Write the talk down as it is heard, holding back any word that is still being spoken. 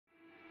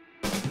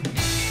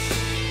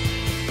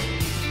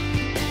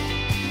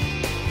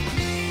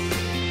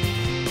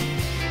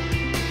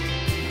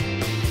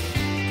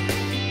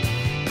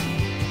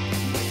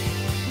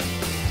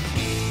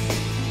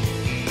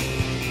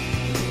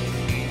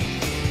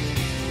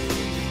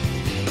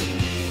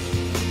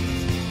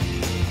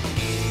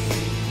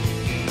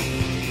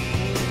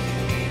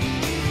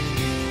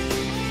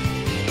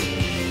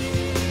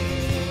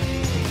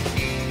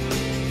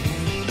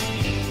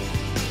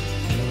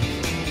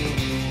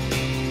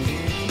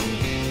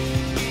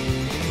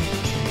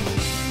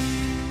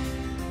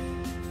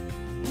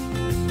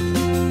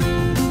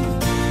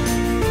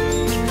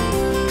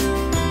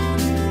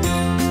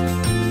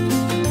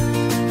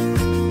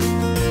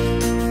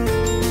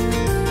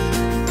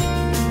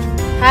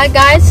Hi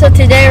guys, so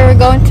today we're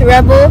going to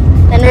Rebel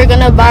and we're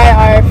gonna buy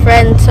our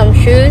friend some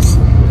shoes.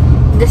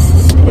 This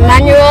is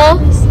Emmanuel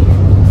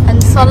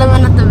and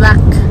Solomon at the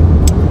back.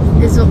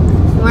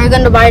 We're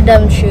gonna buy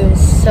them shoes,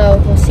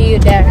 so we'll see you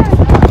there.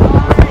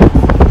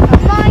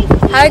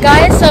 Hi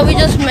guys, so we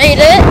just made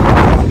it.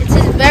 It's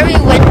very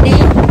windy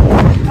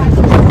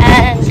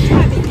and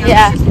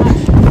yeah,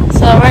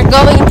 so we're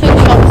going to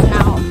the shops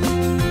now.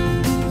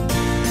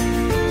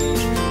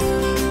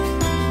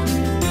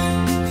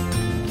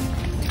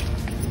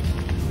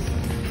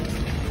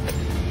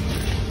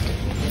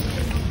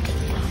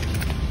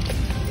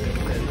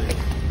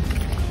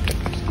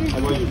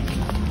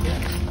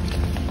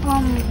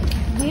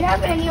 Do you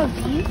have any of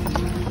these?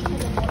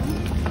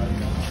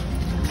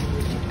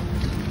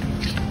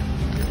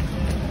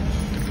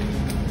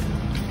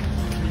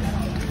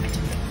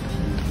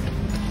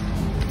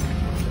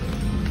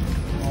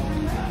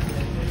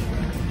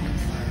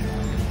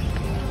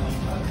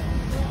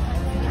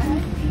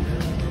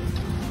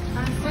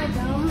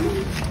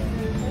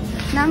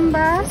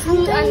 Number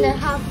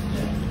 2.5.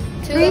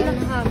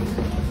 2.5.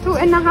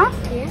 2.5?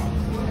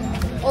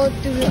 Yeah. Or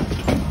 3.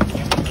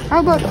 How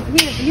about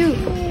here?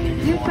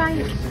 You try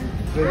it.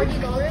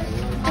 $30.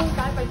 I'll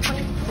buy by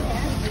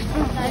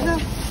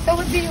 20%. So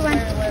what do you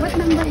want? What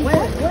number is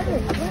that?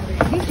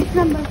 This is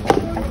number 4.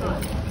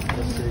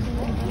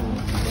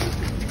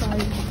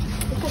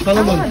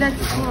 Solomon, Oh,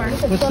 that's 4.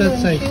 what's that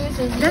size?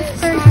 That's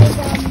 30.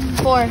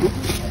 4.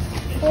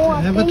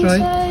 Have a try.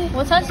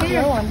 What size is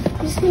your one?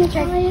 Just gonna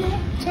try it.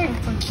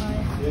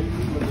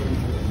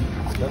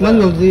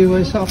 Manu, do you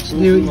want socks? Do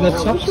you got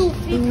socks?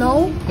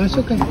 No. That's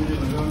okay.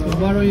 I'll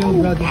borrow your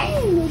brother.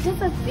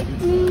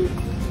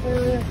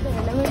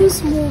 Too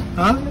small.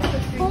 Huh?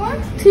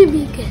 Too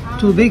big.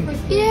 Too big?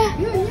 Yeah.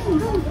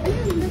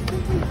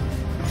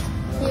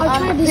 I'll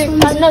try this one.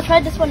 No, try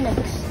this one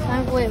next.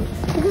 Wait.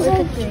 Because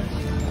I...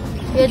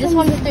 Yeah, this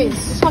one is 3.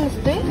 This one is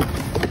 3?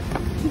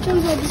 Which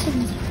one's this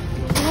one?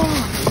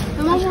 Oh.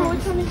 I'm not sure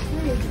which one is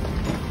 3.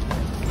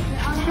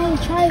 I'll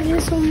try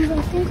this one.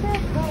 I think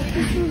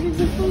this will be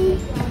good for me.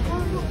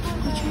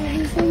 I'll try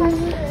this one.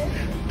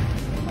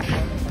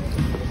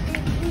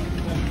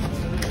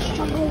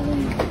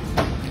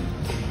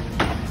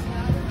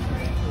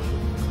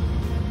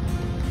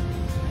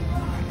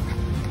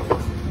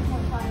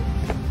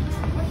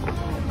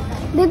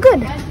 They're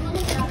good.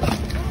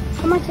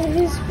 How much is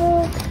this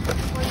for?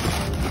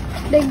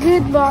 They're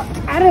good, but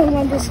I don't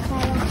want this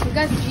color. You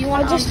guys, do you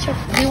want just check.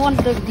 Do you want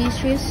these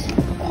shoes?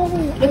 Oh,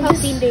 Look how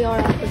thin they are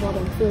at the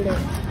bottom. Feel it.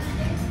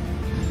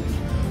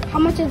 how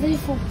much are they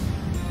for?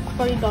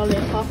 $40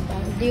 half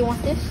price. Do you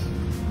want this?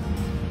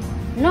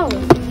 No.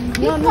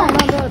 No,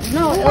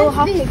 it'll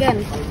half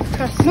again.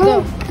 Trust No,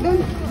 go.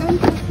 don't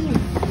proceed.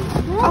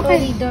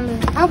 Okay.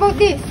 $30. How about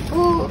this?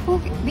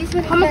 This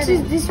one? How much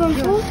is this one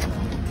for?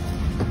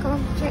 Come on,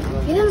 check.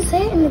 He doesn't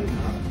say anything.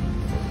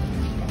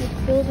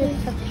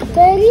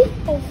 30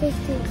 or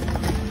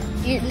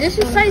 50? This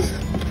is size.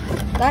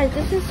 Guys,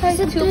 this is size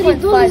Is it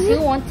 2.5. $30?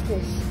 You want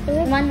this? Is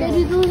it Manu,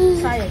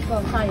 $30? try it.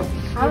 Go, try it.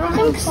 I don't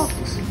think so.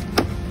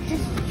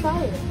 Just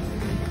try it.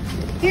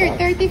 Here,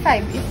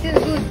 35. It's still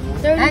good.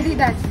 30.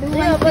 Adidas.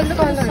 Yeah, but look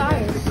at the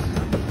size.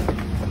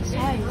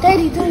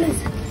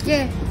 $30.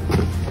 Yeah.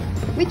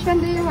 Which one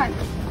do you want?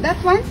 That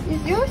one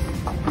is yours?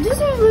 This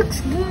one looks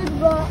good,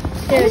 but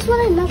Here, this one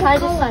I never try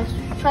this color.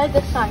 size. Try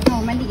this size.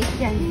 No, maliit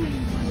yan.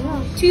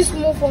 Too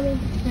small for me.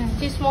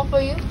 Too small for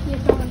you?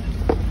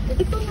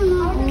 Ito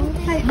na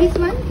nga. This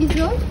one is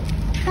yours?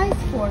 Size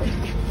 4.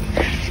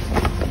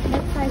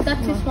 Is that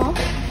too small?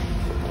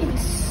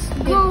 It's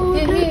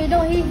Here, good,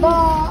 don't eat. but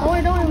Oh,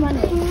 I don't want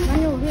money.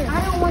 Manu, here.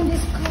 I don't want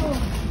this color.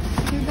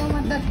 You don't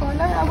want that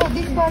color? How about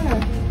this color?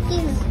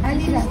 It's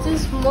Adidas. too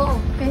small.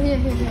 Okay,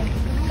 here.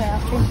 Okay,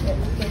 I'll fix it.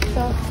 Okay,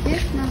 so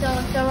Yes, no.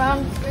 it's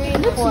around 3 It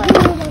and looks 4. good.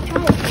 I'll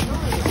try it.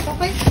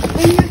 Okay.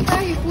 When you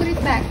try, you put it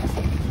back.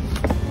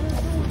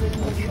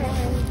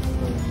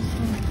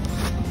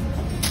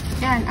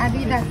 Yan,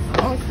 Adidas.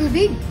 Oh, too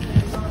big.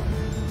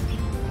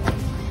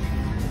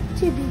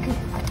 Too big.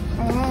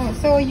 Oh,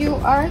 so you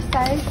are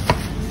size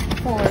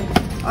 4.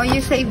 Oh, you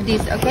save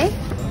this, okay?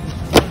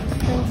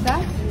 Save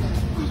that.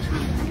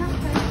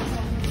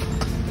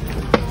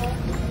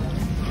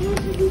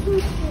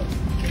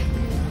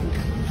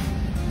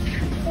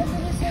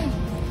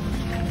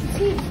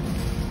 See?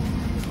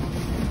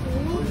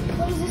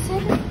 What does it say?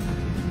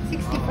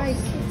 65.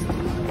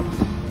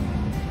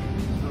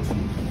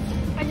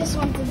 I just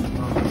want them.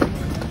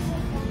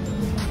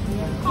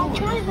 I'll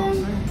try them.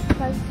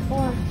 Size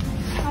 4.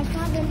 I'll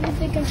try them if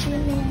they can see me.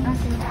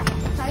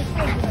 Size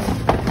 4.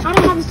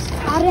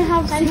 I don't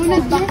have size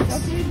 4 box.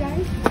 Okay,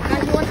 guys.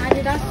 Guys, you want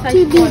Adidas? Size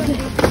Too 4. big.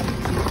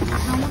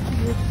 How much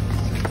is it?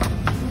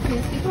 Okay,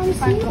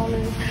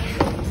 $65.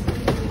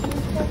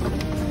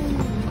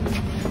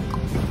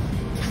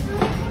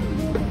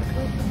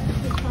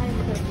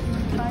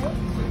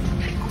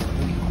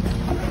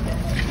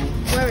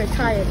 Wear it,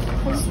 try it.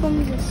 This one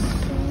is.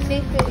 See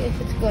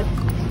if it's good.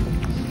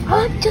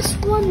 I like just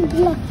one,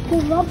 like the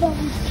rubber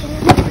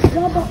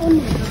on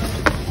it.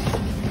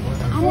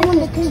 I don't want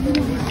the curvy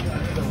one.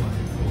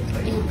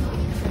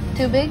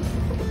 Too big?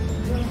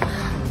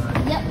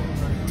 Yep.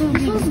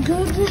 This one's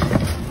good.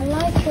 I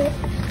like it.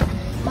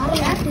 But I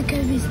don't like the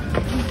curvies.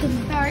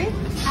 Sorry? I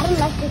don't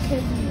like the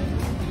curvies.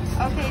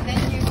 Okay, then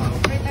you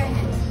return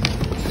it.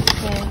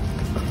 Okay.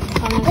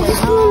 I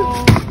just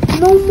want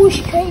normal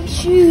straight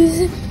shoes.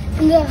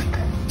 And the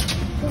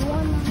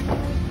one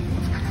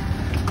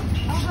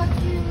How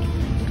about you?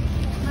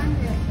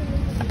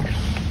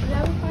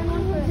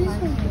 this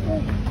one.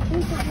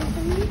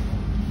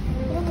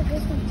 What about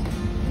this one?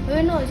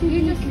 Wait, no,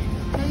 you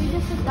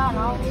just sit down.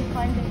 I'll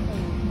find it for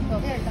you. So,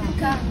 There, down. sit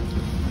down.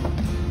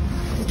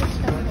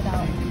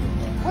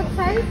 What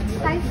size?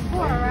 Size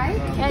 4, right?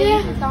 Yeah,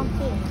 you sit down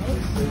too, right?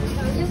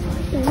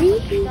 Three?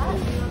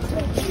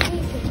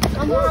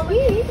 How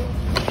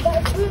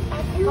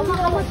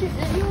much is it?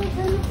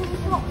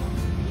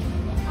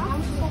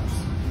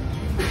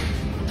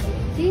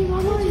 See,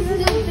 Mama, this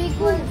is a big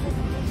one.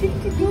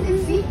 52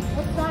 is big.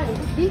 What size?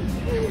 Big.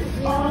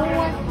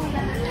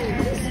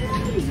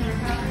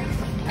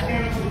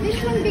 This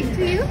one big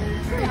to you?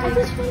 I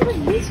just want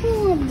like this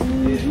one.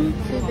 Too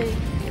big.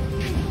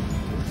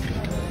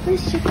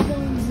 Let's check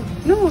those.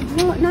 No,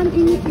 none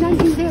in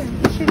there.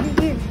 It should be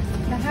here.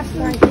 The half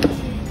price.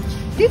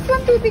 This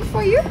one too big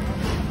for you?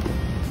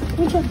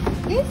 Which one?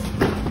 This?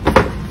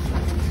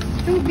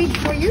 Too big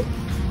for you?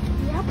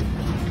 Yep.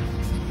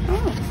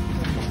 Oh.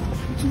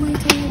 It's way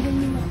taller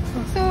than you.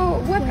 So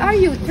what are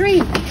you?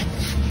 3. I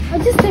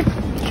just said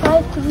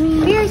try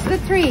 3. Here's the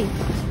 3.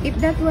 If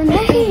that one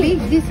is too big,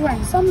 this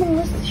one. Someone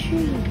was the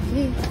shoe.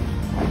 This.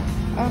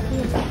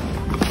 Okay.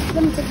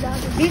 Let me take the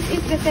other. This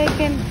is the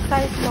second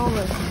size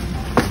lower.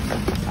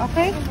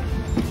 Okay?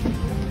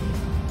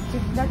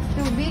 If that's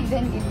too big,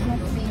 then it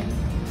must be.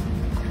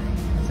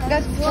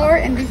 That's 4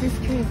 and this is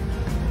 3.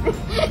 The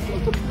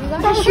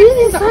shoe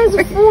is size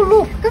 4.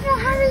 Look. Come on,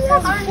 hurry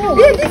up. Size 4.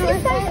 Yeah, this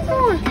is size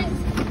 4.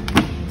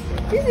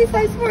 This is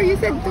size 4. You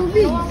said too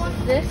big. Anyone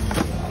wants this?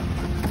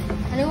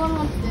 Anyone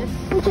wants this?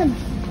 Which one?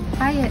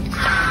 Try it.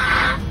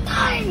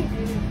 Tight.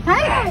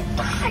 Tight?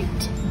 Tight.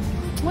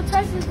 What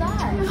size is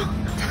that?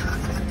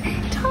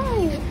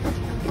 Tight.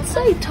 It's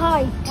so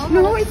tight.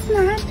 No, it's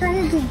not. Try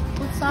again.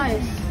 What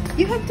size?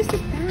 You have to sit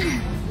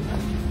down.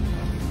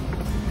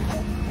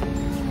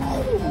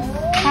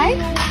 Tight?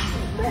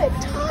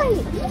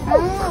 Tight.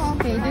 Oh,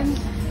 okay.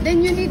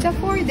 Then you need the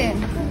 4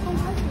 then.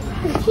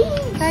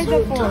 Try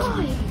the 4.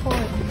 4.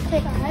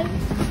 Take it.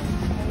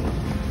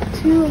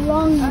 Too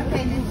long.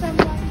 Okay, then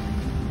someone.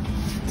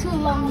 Too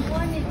long.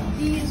 One is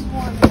these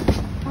ones.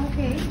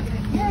 Okay.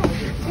 Yeah,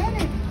 get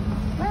it.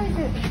 Where is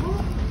it?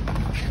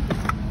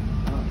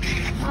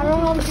 I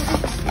don't know. This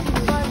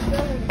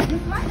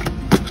one?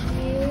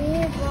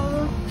 Yeah,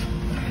 bro.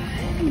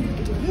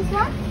 This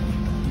one?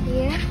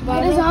 Yeah. Why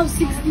does it have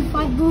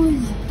 65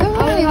 bullies? Don't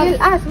worry,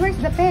 we'll ask. Where's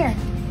the pair?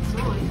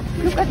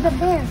 Look at the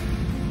pair.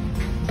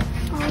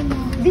 Oh no.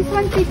 This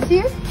one fits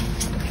you?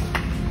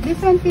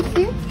 This one fits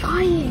you?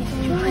 Try it.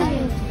 Try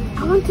it. I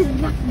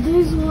wanted like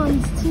those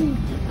ones too.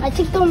 I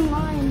checked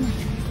online.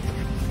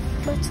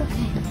 But it's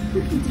okay.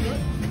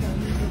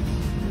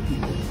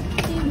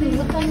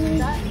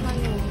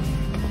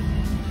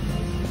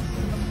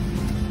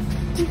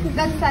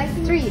 That's size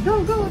 3.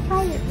 Go,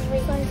 try it.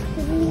 Size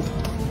 3.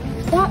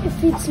 That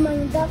fits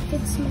mine. That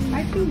fits mine.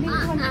 I think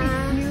this one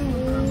fits you.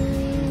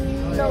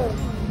 No.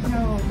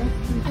 No,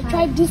 that's too I tight.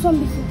 tried this one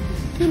before.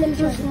 Here, let me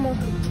try some more.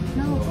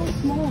 No, so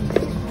small.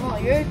 Oh,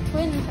 you're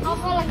twins. How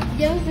about like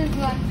yours is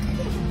one?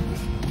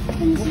 Let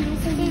me see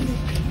what's in here.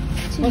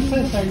 What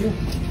size are you?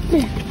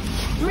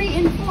 3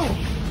 and 4.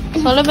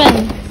 Sullivan,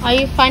 are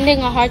you finding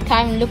a hard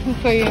time looking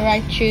for your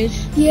right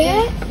shoes?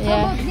 Yeah? How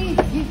Yeah. about this?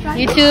 You try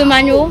You it? too,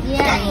 Emmanuel?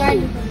 Yeah, I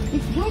tried it.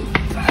 It's good.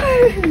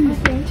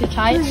 To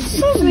try it?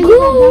 So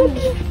good.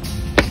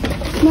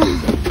 No.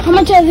 How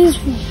much are these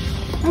for?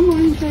 I'm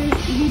going to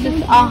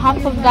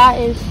Half of that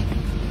is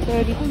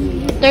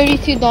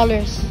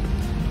 $32.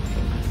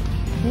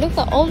 Look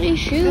at all these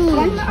shoes.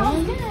 Man.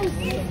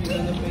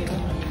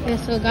 Okay,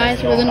 so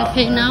guys, we're gonna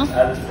pay now. At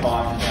this time,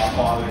 our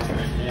filings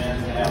begin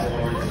and our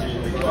stores are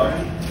usually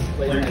closed.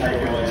 Please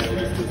take your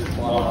list of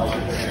supplies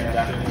and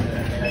transactions and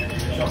thank you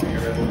for shopping at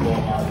Rebel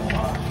Marsden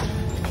Park.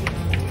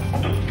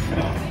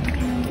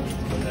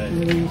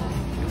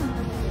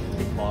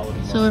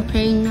 So we're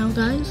paying now,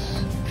 guys.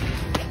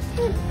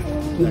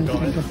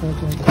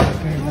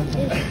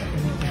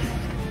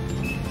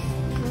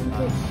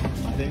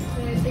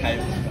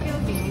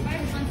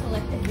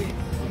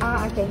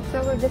 okay.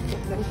 So we'll just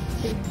sit them.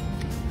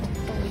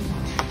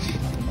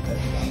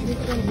 This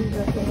one is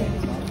okay.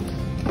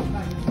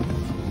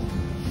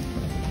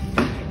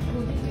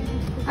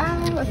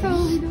 So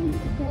we don't.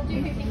 Is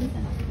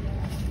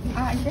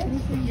it?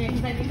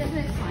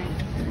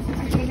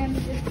 Okay, let me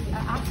just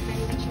ask them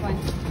which one.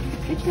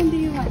 Which one do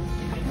you want?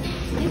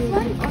 This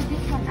one or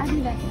this one? I do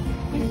like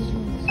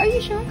it. Are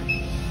you sure?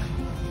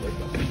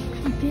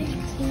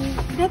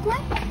 That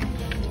one?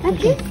 Like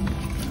this?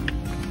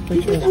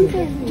 This is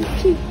unfair.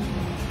 Cheap.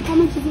 How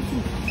much is it for?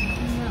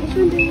 Which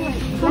one do you want?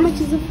 How much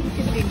is it for?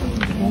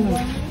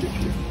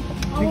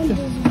 want this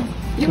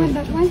one. You want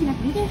that one? Not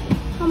this?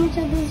 How much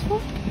is this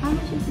one? How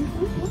much is this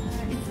one?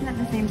 It's not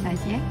the same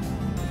size, yeah?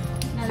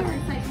 Sorry.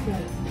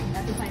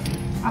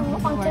 I'll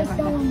take that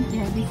one.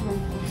 Yeah, this one.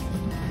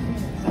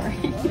 Sorry.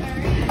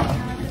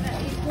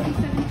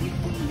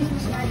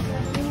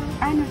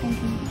 I know,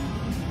 thank you.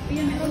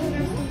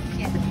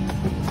 Yeah.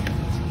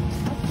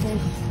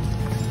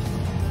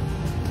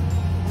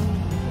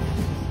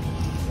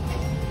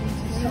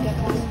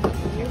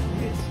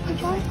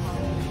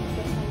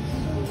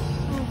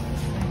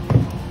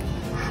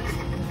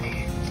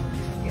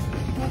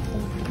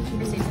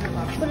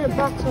 Put it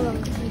back so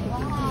long.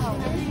 Wow.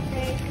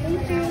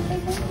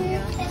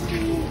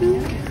 Thank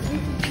you.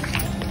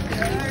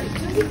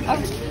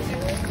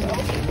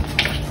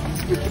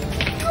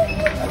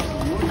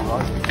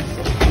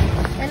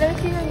 And let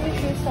me see your new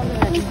shoes,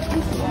 Solomon. You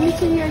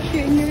see your shoe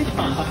in your shoe.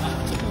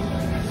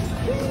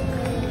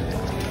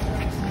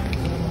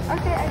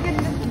 Okay, I get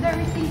the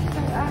receipt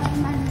for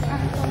Solomon.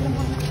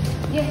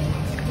 Yes,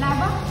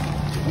 lava?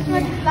 Which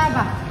one is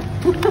lava?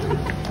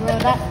 Well,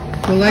 that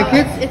You like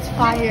it? it's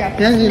fire.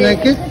 Yeah, you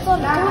like it? It's all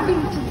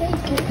going to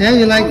take it. Yeah,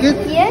 you like it?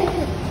 Yes.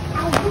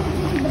 I'll do it,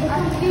 but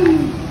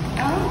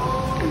Oh,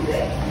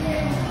 good.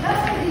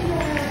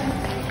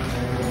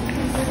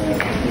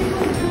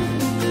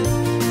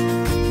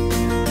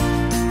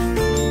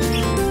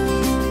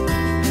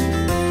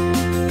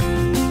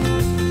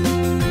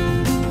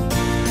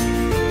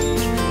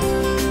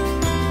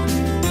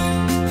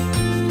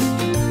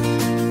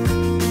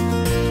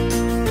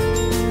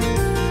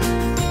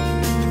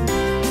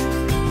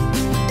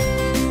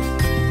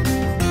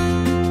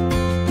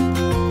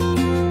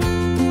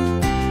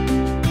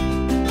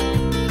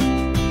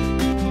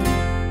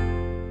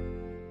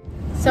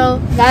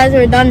 So, guys,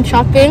 we're done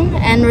shopping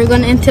and we're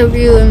gonna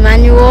interview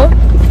Emmanuel.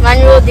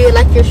 Emmanuel, do you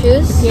like your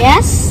shoes?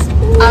 yes.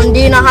 Do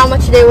you know how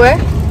much they were?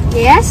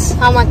 Yes.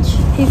 How much?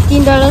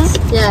 $15.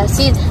 Yeah,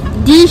 see,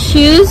 these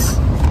shoes,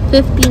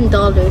 $15.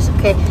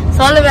 Okay,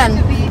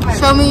 Solomon,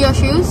 show me your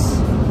shoes.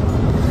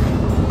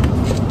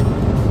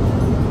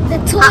 The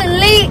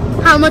toilet.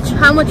 How much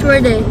were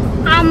they?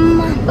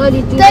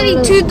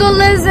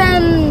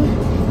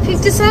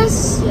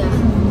 $32.50. Yeah.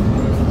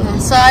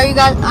 So are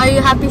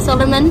you happy,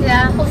 Solomon?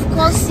 Yeah. Of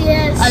course,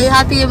 yes. Are you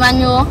happy,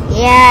 Emmanuel?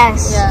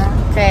 Yes. Yeah.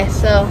 Okay,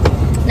 so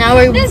now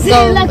we're This is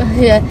going. like-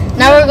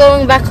 Now we're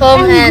going back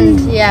home, and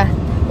yeah,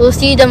 we'll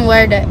see them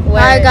wear it.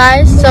 Alright,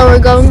 guys. So we're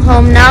going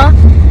home now,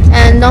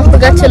 and don't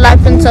forget to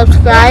like and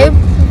subscribe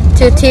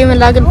to Team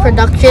Ilagan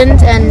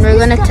Productions, and we're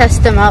gonna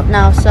test them out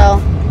now. So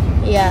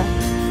yeah.